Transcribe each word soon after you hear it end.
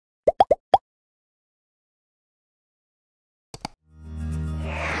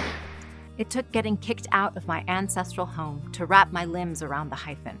It took getting kicked out of my ancestral home to wrap my limbs around the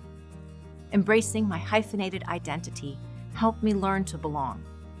hyphen. Embracing my hyphenated identity helped me learn to belong.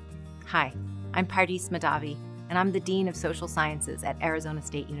 Hi, I'm Pardis Mahdavi, and I'm the Dean of Social Sciences at Arizona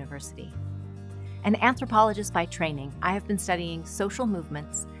State University. An anthropologist by training, I have been studying social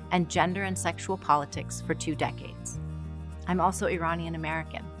movements and gender and sexual politics for 2 decades. I'm also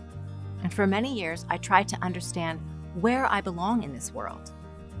Iranian-American, and for many years I tried to understand where I belong in this world.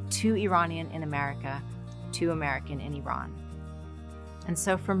 2 Iranian in America, 2 American in Iran. And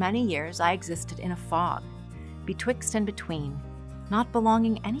so for many years I existed in a fog, betwixt and between, not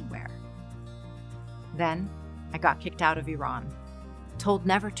belonging anywhere. Then I got kicked out of Iran, told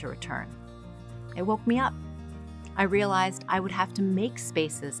never to return. It woke me up. I realized I would have to make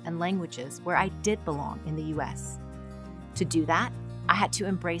spaces and languages where I did belong in the US. To do that, I had to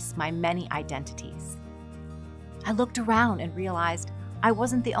embrace my many identities. I looked around and realized I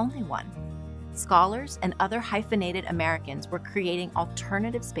wasn't the only one. Scholars and other hyphenated Americans were creating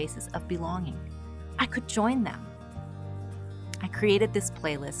alternative spaces of belonging. I could join them. I created this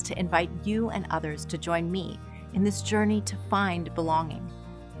playlist to invite you and others to join me in this journey to find belonging.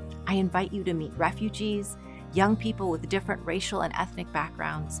 I invite you to meet refugees, young people with different racial and ethnic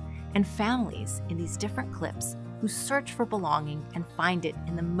backgrounds, and families in these different clips who search for belonging and find it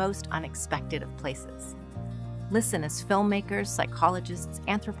in the most unexpected of places. Listen as filmmakers, psychologists,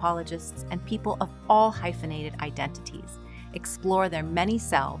 anthropologists, and people of all hyphenated identities explore their many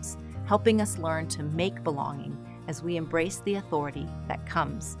selves, helping us learn to make belonging as we embrace the authority that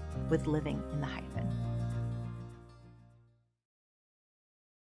comes with living in the hyphen.